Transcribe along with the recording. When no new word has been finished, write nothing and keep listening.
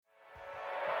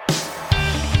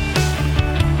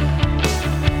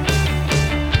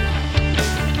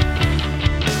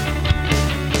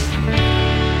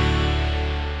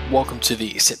to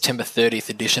the September 30th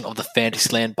edition of the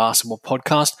Fantasyland Basketball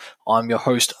Podcast. I'm your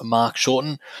host, Mark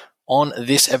Shorten. On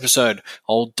this episode,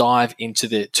 I'll dive into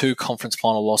the two conference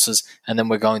final losses, and then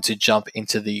we're going to jump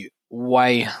into the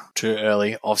way too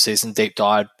early off-season deep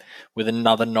dive with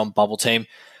another non-bubble team.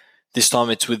 This time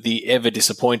it's with the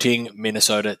ever-disappointing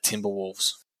Minnesota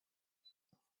Timberwolves.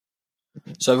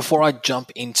 So before I jump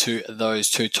into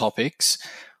those two topics,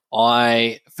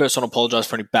 I first want to apologize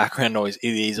for any background noise.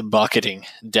 It is bucketing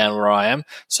down where I am,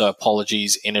 so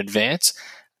apologies in advance.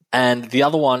 And the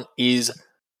other one is,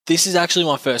 this is actually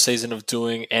my first season of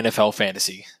doing NFL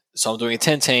fantasy. So I'm doing a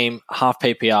 10-team, half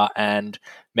PPR, and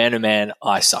man-to-man,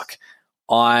 I suck.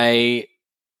 I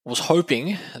was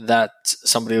hoping that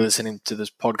somebody listening to this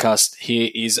podcast here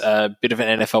is a bit of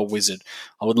an NFL wizard.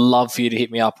 I would love for you to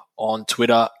hit me up on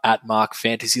Twitter at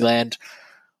MarkFantasyland.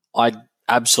 I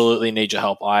absolutely need your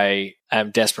help. I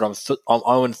am desperate. I'm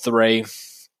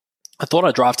 0-3. I thought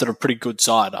I drafted a pretty good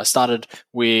side. I started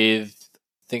with,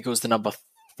 I think it was the number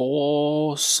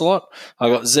 4 slot. I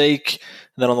got Zeke,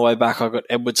 and then on the way back I got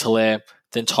Edwards-Helaire,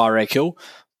 then Tyreek Hill.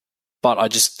 But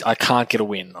I can't get a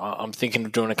win. I'm thinking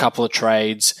of doing a couple of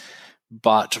trades,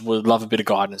 but would love a bit of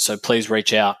guidance. So please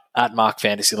reach out at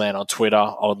MarkFantasyland on Twitter.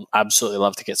 I would absolutely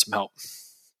love to get some help.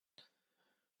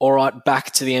 All right,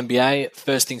 back to the NBA.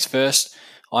 First things first,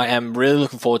 I am really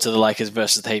looking forward to the Lakers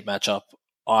versus the Heat matchup.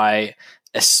 I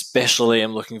especially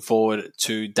am looking forward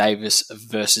to Davis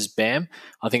versus Bam.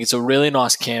 I think it's a really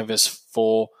nice canvas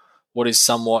for what is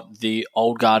somewhat the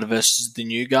old guard versus the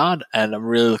new guard, and I'm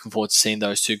really looking forward to seeing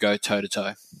those two go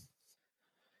toe-to-toe.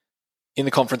 In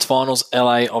the conference finals,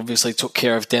 LA obviously took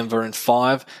care of Denver in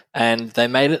 5, and they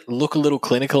made it look a little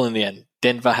clinical in the end.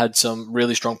 Denver had some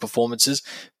really strong performances,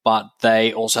 but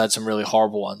they also had some really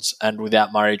horrible ones, and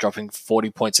without Murray dropping 40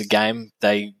 points a game,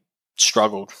 they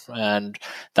struggled, and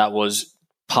that was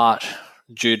part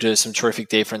due to some terrific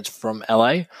defense from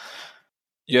LA.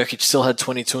 Jokic still had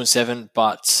 22 and 7,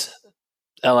 but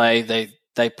LA,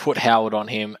 they put Howard on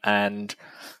him and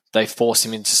they forced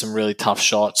him into some really tough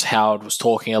shots. Howard was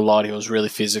talking a lot. He was really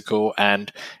physical,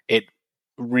 and it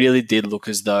really did look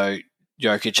as though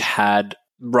Jokic had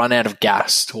run out of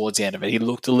gas towards the end of it. He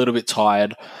looked a little bit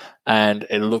tired, and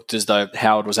it looked as though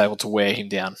Howard was able to wear him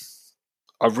down.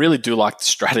 I really do like the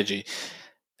strategy.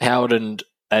 Howard and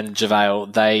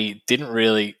JaVale, they didn't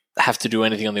really have to do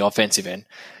anything on the offensive end.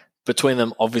 Between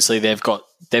them, obviously, they've got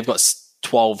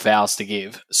 12 fouls to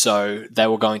give, so they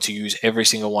were going to use every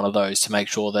single one of those to make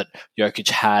sure that Jokic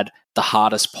had the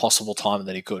hardest possible time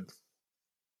that he could.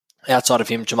 Outside of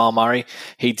him, Jamal Murray,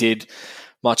 he did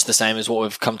much the same as what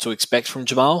we've come to expect from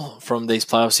Jamal from these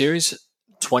playoff series.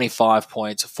 25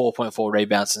 points, 4.4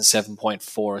 rebounds, and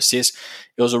 7.4 assists.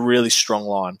 It was a really strong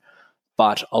line,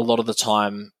 but a lot of the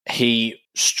time he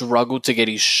struggled to get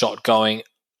his shot going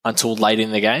until late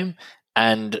in the game,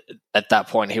 and at that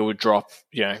point he would drop,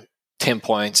 10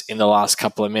 points in the last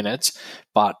couple of minutes,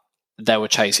 but they were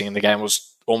chasing and the game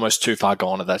was almost too far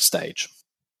gone at that stage.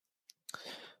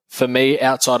 For me,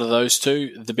 outside of those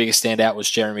two, the biggest standout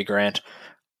was Jeremy Grant.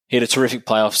 He had a terrific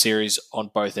playoff series on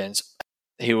both ends.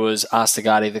 He was asked to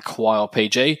guard either Kawhi or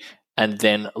PG, and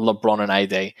then LeBron and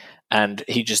AD, and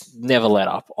he just never let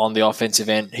up. On the offensive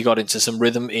end, he got into some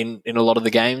rhythm in a lot of the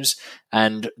games,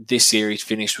 and this series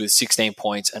finished with 16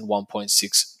 points and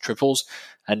 1.6 triples,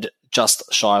 and just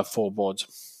shy of 4 boards.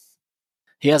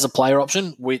 He has a player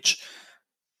option, which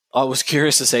I was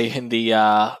curious to see in the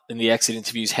exit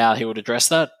interviews how he would address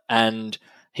that, and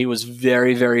he was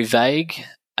very, very vague.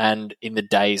 And in the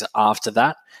days after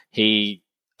that, he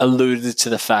alluded to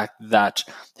the fact that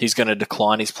he's going to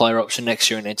decline his player option next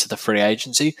year and enter the free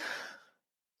agency.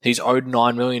 He's owed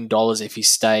 $9 million if he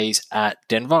stays at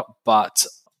Denver, but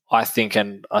I think,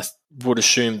 and I would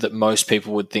assume that most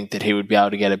people would think that he would be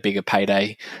able to get a bigger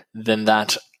payday than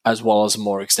that, as well as a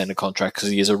more extended contract, because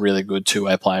he is a really good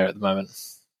two-way player at the moment.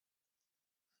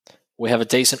 We have a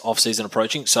decent offseason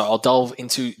approaching, so I'll delve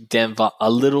into Denver a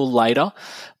little later,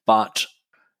 but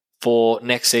for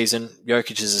next season,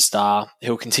 Jokic is a star.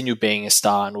 He'll continue being a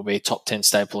star and will be a top 10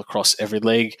 staple across every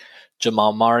league.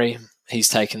 Jamal Murray, he's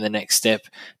taken the next step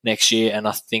next year, and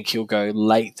I think he'll go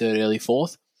late third, early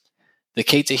fourth. The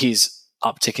key to his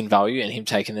uptick in value and him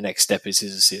taking the next step is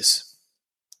his assists.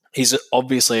 He's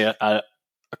obviously a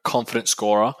confident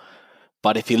scorer,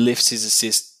 but if he lifts his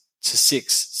assists to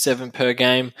 6, 7 per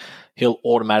game, he'll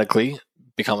automatically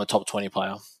become a top 20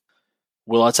 player.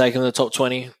 Will I take him in the top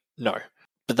 20? No.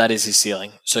 But that is his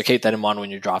ceiling, so keep that in mind when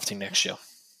you're drafting next year.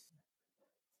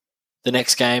 The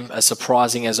next game, as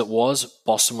surprising as it was,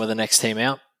 Boston were the next team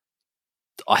out.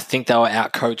 I think they were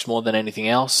out-coached more than anything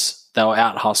else. They were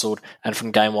out-hustled, and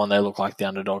from game one, they looked like the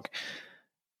underdog.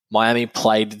 Miami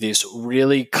played this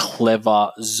really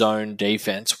clever zone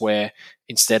defense where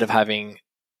instead of having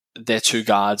their two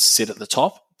guards sit at the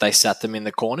top, they sat them in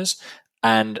the corners,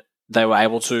 and they were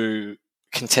able to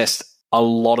contest a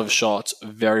lot of shots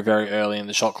very, very early in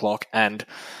the shot clock, and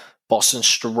Boston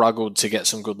struggled to get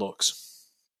some good looks.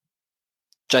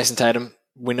 Jason Tatum,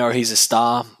 we know he's a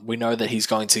star. We know that he's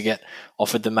going to get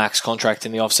offered the max contract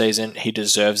in the offseason. He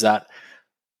deserves that.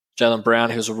 Jaylen Brown,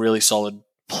 who's a really solid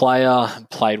player,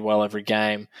 played well every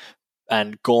game,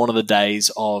 and gone are the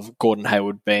days of Gordon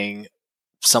Hayward being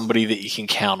somebody that you can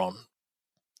count on.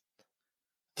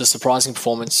 The surprising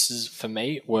performances for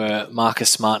me were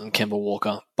Marcus Smart and Kemba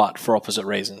Walker, but for opposite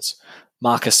reasons.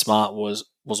 Marcus Smart was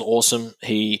awesome.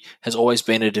 He has always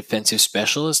been a defensive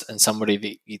specialist and somebody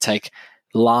that you take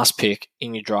last pick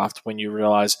in your draft when you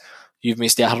realize you've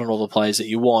missed out on all the players that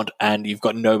you want and you've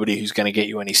got nobody who's going to get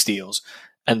you any steals,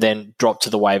 and then drop to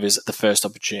the waivers at the first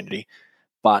opportunity.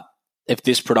 But if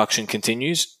this production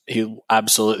continues, he'll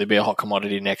absolutely be a hot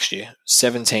commodity next year.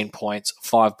 17 points,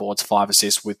 5 boards, 5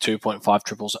 assists with 2.5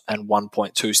 triples and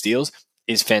 1.2 steals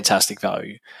is fantastic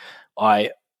value. I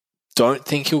don't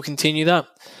think he'll continue that,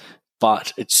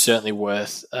 but it's certainly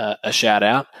worth a shout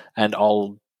out, and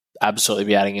I'll absolutely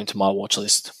be adding him to my watch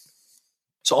list.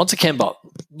 So on to Kemba.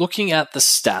 Looking at the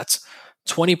stats,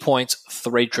 20 points,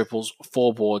 3 triples,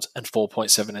 4 boards, and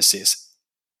 4.7 assists.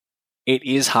 It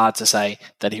is hard to say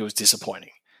that he was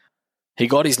disappointing. He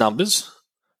got his numbers,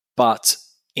 but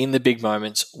in the big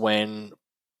moments when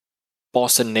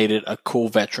Boston needed a cool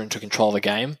veteran to control the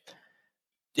game,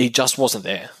 he just wasn't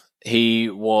there. He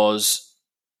was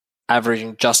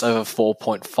averaging just over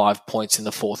 4.5 points in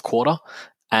the fourth quarter,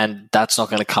 and that's not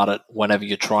going to cut it whenever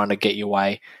you're trying to get your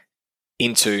way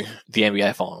into the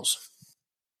NBA Finals.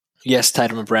 Yes,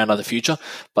 Tatum and Brown are the future,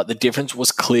 but the difference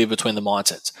was clear between the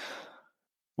mindsets.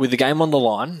 With the game on the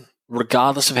line,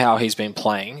 regardless of how he's been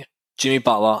playing, Jimmy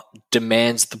Butler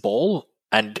demands the ball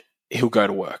and he'll go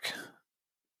to work.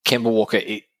 Kemba Walker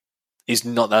is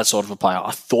not that sort of a player.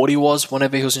 I thought he was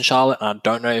whenever he was in Charlotte, and I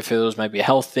don't know if it was maybe a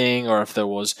health thing or if there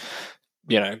was,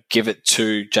 give it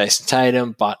to Jason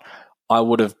Tatum, but I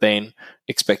would have been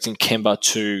expecting Kemba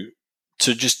to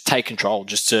just take control,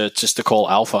 just to call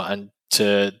alpha and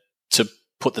to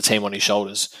put the team on his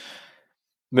shoulders.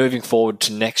 Moving forward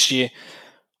to next year,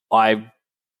 I'm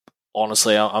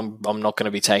not going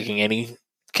to be taking any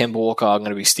Kemba Walker. I'm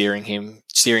going to be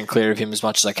steering clear of him as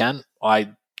much as I can.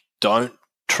 I don't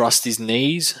trust his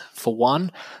knees, for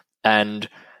one, and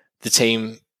the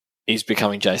team is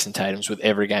becoming Jason Tatum's with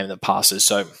every game that passes.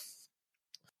 So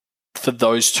for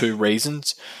those two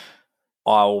reasons,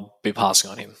 I'll be passing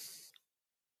on him.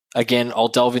 Again, I'll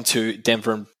delve into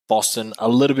Denver and Boston a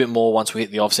little bit more once we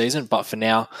hit the offseason, but for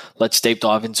now, let's deep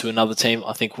dive into another team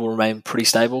I think will remain pretty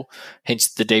stable. Hence,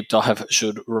 the deep dive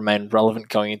should remain relevant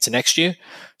going into next year.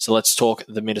 So let's talk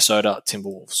the Minnesota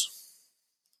Timberwolves.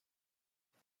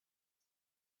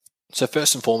 So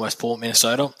first and foremost for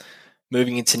Minnesota,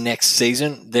 moving into next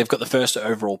season, they've got the first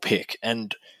overall pick,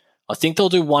 and I think they'll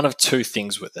do one of two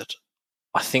things with it.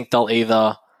 I think they'll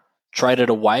either trade it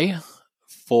away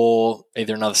for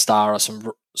either another star or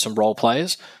some role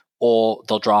players, or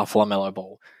they'll draft LaMelo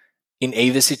Ball. In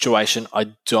either situation,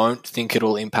 I don't think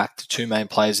it'll impact the two main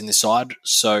players in this side,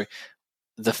 so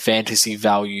the fantasy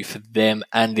value for them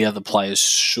and the other players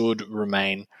should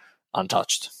remain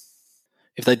untouched.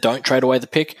 If they don't trade away the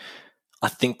pick, I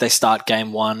think they start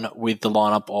game one with the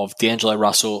lineup of D'Angelo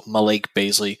Russell, Malik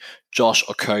Beasley, Josh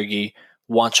Okogie,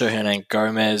 Juancho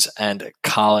Hernan-Gomez, and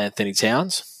Karl Anthony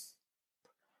Towns.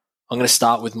 I'm going to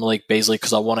start with Malik Beasley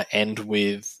because I want to end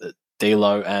with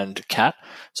D'Lo and Cat.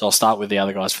 So I'll start with the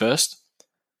other guys first.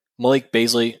 Malik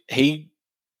Beasley, he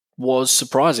was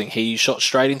surprising. He shot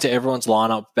straight into everyone's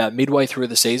lineup about midway through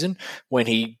the season when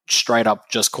he straight up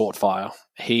just caught fire.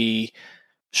 He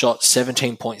shot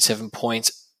 17.7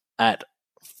 points at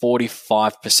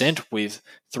 45% with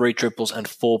 3 triples and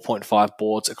 4.5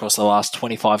 boards across the last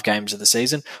 25 games of the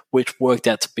season, which worked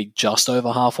out to be just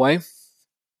over halfway.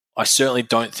 I certainly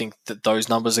don't think that those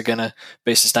numbers are going to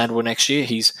be sustainable next year.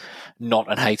 He's not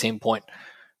an 18-point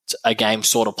a game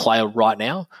sort of player right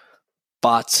now,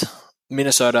 but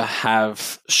Minnesota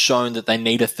have shown that they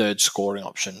need a third scoring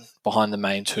option behind the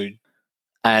main two,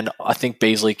 and I think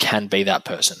Beasley can be that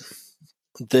person.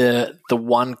 The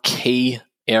one key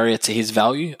area to his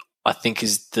value, I think,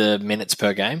 is the minutes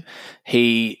per game.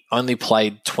 He only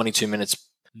played 22 minutes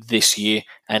this year,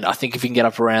 and I think if he can get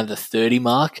up around the 30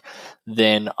 mark,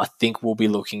 then I think we'll be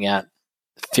looking at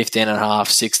 15.5,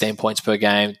 16 points per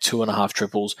game, 2.5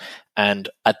 triples, and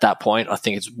at that point, I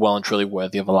think it's well and truly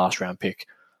worthy of a last round pick.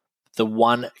 The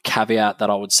one caveat that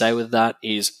I would say with that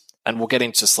is and we'll get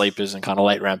into sleepers and kind of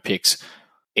late round picks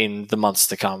in the months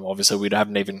to come. Obviously, we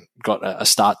haven't even got a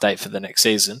start date for the next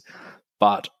season,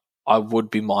 but I would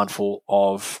be mindful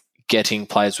of getting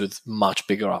players with much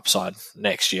bigger upside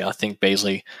next year. I think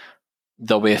Beasley,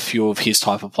 there'll be a few of his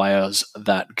type of players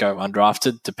that go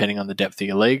undrafted, depending on the depth of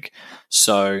your league.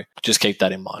 So just keep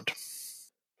that in mind.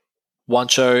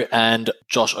 Juancho and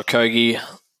Josh Okogie,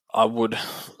 I would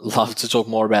love to talk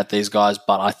more about these guys,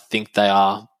 but I think they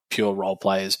are pure role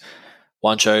players.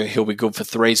 Juancho, he'll be good for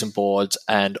threes and boards,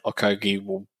 and Okogie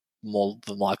will more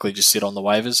than likely just sit on the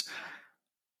waivers.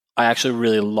 I actually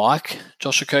really like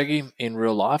Josh Okogie in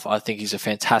real life. I think he's a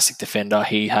fantastic defender.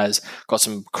 He has got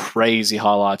some crazy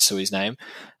highlights to his name,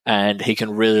 and he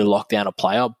can really lock down a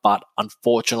player, but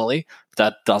unfortunately,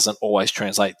 that doesn't always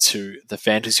translate to the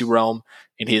fantasy realm.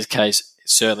 In his case, it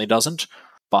certainly doesn't,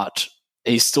 but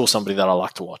he's still somebody that I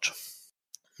like to watch.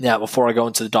 Now, before I go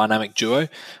into the dynamic duo,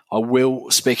 I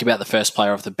will speak about the first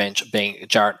player off the bench being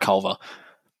Jarrett Culver.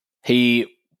 He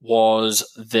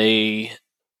was the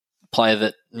player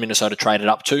that Minnesota traded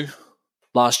up to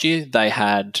last year. They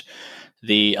had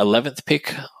the 11th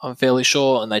pick, I'm fairly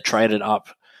sure, and they traded up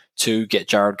to get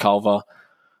Jarrett Culver,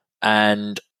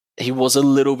 and he was a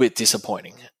little bit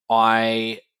disappointing.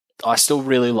 I still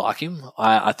really like him.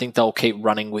 I think they'll keep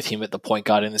running with him at the point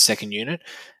guard in the second unit,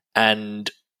 and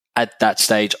at that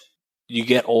stage, you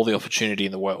get all the opportunity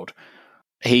in the world.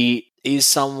 He is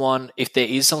someone, if there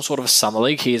is some sort of a summer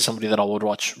league, he is somebody that I would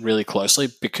watch really closely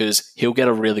because he'll get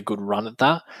a really good run at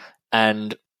that.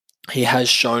 And he has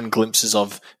shown glimpses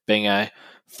of being a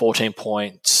 14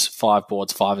 points, 5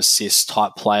 boards, 5 assists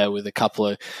type player with a couple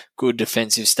of good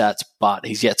defensive stats, but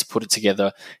he's yet to put it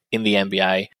together in the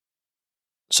NBA.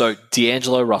 So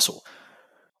D'Angelo Russell,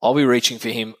 I'll be reaching for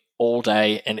him all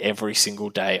day and every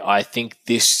single day. I think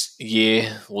this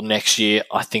year or next year,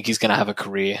 I think he's going to have a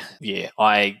career year.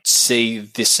 I see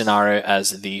this scenario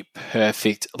as the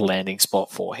perfect landing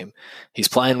spot for him. He's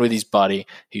playing with his buddy,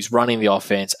 he's running the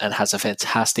offense, and has a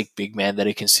fantastic big man that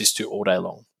he can assist to all day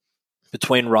long.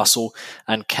 Between Russell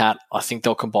and Cat, I think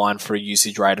they'll combine for a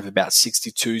usage rate of about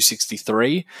 62,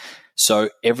 63. So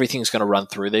everything's going to run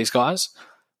through these guys.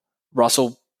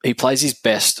 Russell, he plays his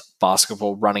best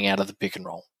basketball running out of the pick and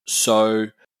roll. So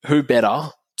who better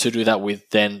to do that with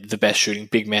than the best shooting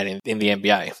big man in the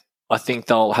NBA? I think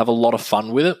they'll have a lot of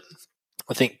fun with it.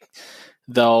 I think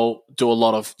they'll do a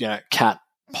lot of, Cat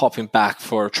popping back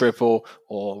for a triple,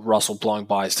 or Russell blowing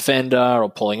by his defender, or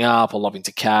pulling up, or lobbing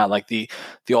to Cat. Like the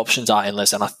options are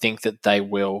endless, and I think that they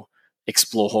will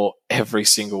explore every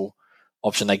single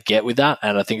option they get with that,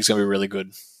 and I think it's going to be really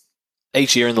good.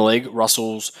 Each year in the league,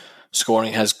 Russell's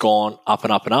scoring has gone up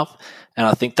and up and up, and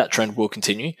I think that trend will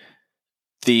continue.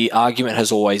 The argument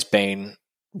has always been,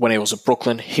 when he was at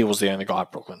Brooklyn, he was the only guy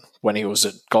at Brooklyn. When he was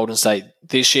at Golden State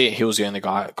this year, he was the only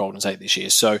guy at Golden State this year.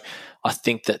 So I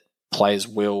think that players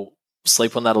will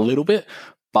sleep on that a little bit,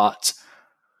 but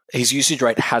his usage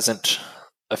rate hasn't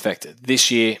affected.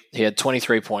 This year, he had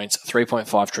 23 points,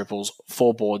 3.5 triples,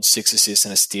 4 boards, 6 assists,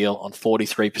 and a steal on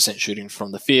 43% shooting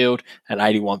from the field and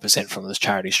 81% from the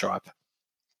charity stripe.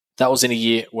 That was in a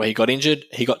year where he got injured,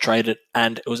 he got traded,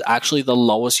 and it was actually the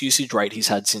lowest usage rate he's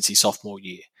had since his sophomore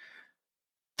year.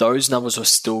 Those numbers were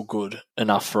still good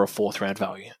enough for a 4th round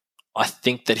value. I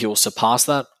think that he will surpass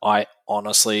that. I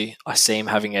see him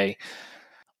having I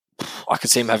could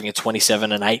see him having a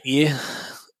 27 and 8 year,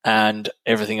 and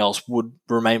everything else would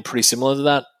remain pretty similar to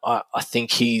that. I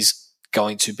think he's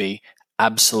going to be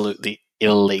absolutely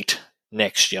elite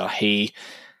next year.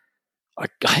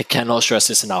 I cannot stress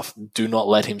this enough. Do not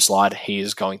let him slide. He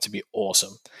is going to be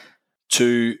awesome.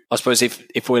 I suppose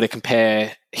if we were to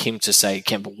compare him to, say,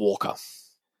 Kemba Walker,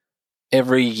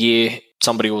 every year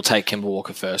somebody will take Kemba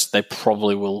Walker first. They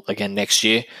probably will again next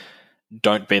year.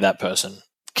 Don't be that person.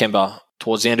 Kemba,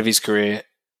 towards the end of his career,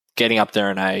 getting up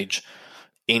there in age,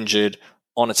 injured,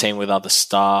 on a team with other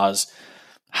stars,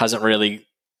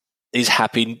 he's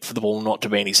happy for the ball not to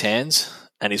be in his hands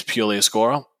and is purely a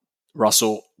scorer.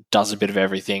 Russell does a bit of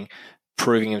everything,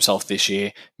 proving himself this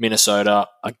year. Minnesota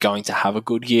are going to have a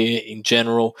good year in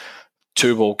general.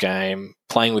 2-ball game,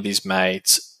 playing with his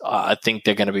mates. I think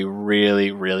they're going to be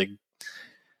really, really...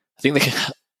 I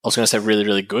was going to say really,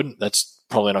 really good. That's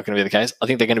probably not going to be the case. I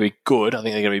think they're going to be good. I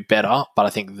think they're going to be better, but I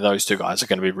think those two guys are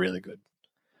going to be really good.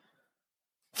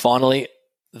 Finally,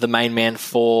 the main man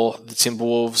for the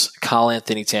Timberwolves,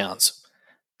 Karl-Anthony Towns.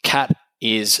 Cat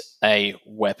is a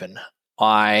weapon.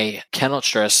 I cannot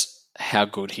stress how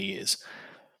good he is.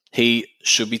 He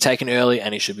should be taken early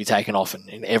and he should be taken often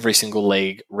in every single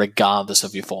league, regardless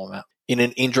of your format. In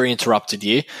an injury-interrupted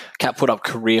year, Cat put up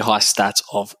career-high stats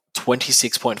of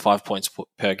 26.5 points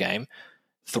per game,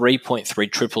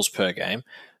 3.3 triples per game,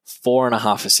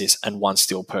 4.5 assists, and 1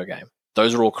 steal per game.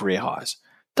 Those are all career highs.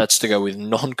 That's to go with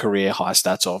non-career high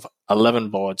stats of 11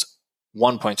 boards,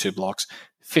 1.2 blocks,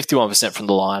 51% from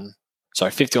the line,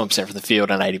 51% from the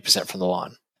field and 80% from the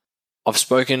line. I've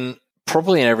spoken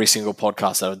probably in every single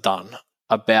podcast that I've done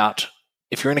about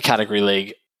if you're in a category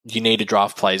league, you need to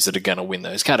draft players that are going to win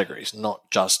those categories,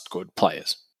 not just good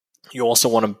players. You also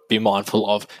want to be mindful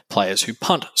of players who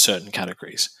punt certain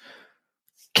categories.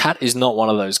 Cat is not one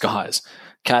of those guys.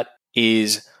 Cat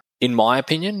is, in my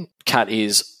opinion,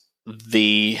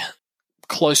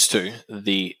 close to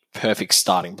the perfect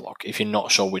starting block if you're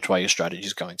not sure which way your strategy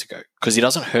is going to go, because he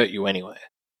doesn't hurt you anywhere.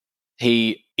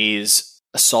 He is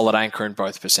a solid anchor in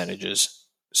both percentages,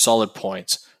 solid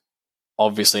points,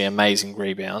 obviously amazing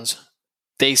rebounds,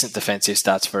 decent defensive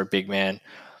stats for a big man,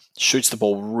 shoots the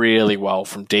ball really well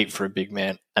from deep for a big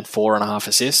man, and 4.5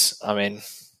 assists. I mean,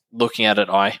 looking at it,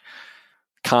 I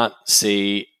can't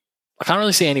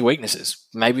really see any weaknesses.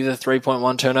 Maybe the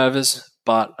 3.1 turnovers,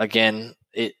 but again,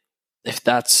 if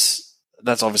that's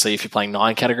obviously if you're playing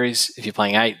 9 categories. If you're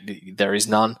playing 8, there is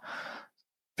none.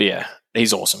 But yeah,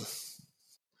 he's awesome.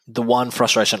 The one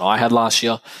frustration I had last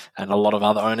year, and a lot of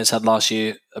other owners had last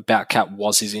year about Cat,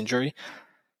 was his injury.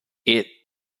 It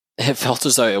felt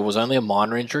as though it was only a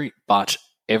minor injury, but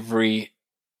every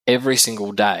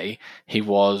single day he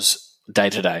was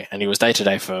day-to-day, and he was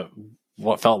day-to-day for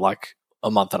what felt like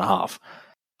a month and a half.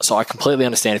 So I completely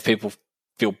understand if people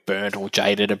feel burnt or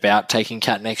jaded about taking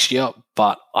Cat next year,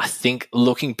 but I think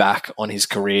looking back on his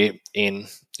career in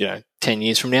 10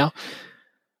 years from now,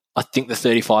 I think the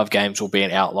 35 games will be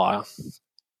an outlier.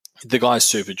 The guy's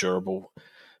super durable.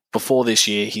 Before this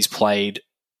year, he's played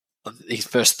his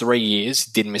first 3 years,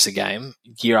 didn't miss a game.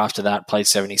 Year after that, played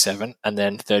 77, and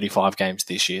then 35 games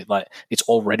this year. Like, it's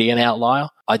already an outlier.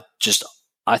 I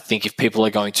think if people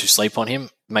are going to sleep on him,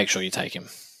 make sure you take him.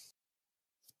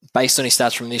 Based on his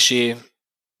stats from this year,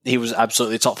 he was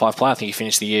absolutely a top 5 player. I think he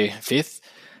finished the year 5th.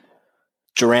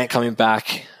 Durant coming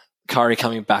back, Curry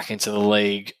coming back into the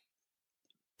league,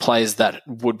 players that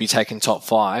would be taken top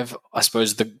 5. I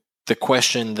suppose the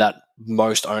question that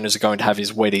most owners are going to have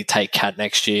is, where do you take Cat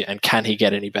next year, and can he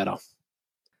get any better?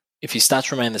 If his stats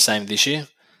remain the same this year,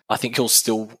 I think he'll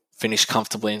still finish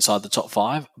comfortably inside the top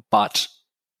 5. But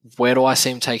where do I see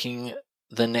him taking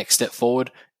the next step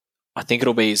forward? I think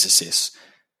it'll be his assists.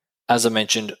 As I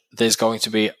mentioned, there's going to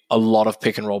be a lot of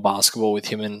pick and roll basketball with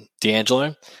him and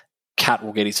D'Angelo. Cat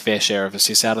will get his fair share of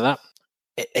assists out of that.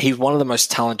 He's one of the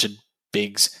most talented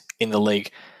bigs in the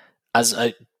league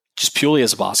just purely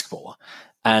as a basketballer.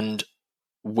 And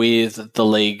with the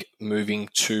league moving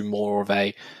to more of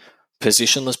a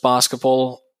positionless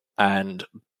basketball and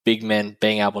big men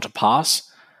being able to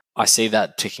pass, I see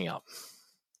that ticking up.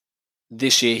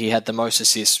 This year, he had the most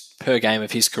assists per game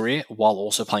of his career while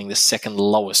also playing the second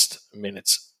lowest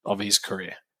minutes of his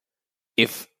career.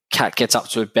 If Cat gets up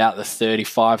to about the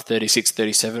 35, 36,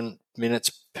 37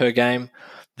 minutes per game,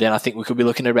 then I think we could be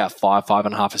looking at about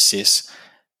 5.5 assists,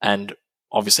 and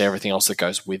obviously everything else that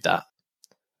goes with that.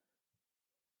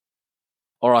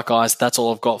 All right, guys, that's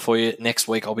all I've got for you. Next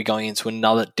week, I'll be going into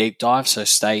another deep dive, so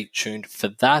stay tuned for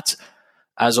that.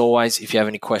 As always, if you have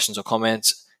any questions or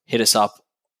comments, hit us up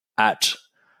at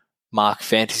Mark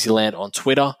Fantasyland on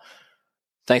Twitter.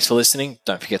 Thanks for listening.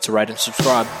 Don't forget to rate and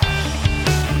subscribe.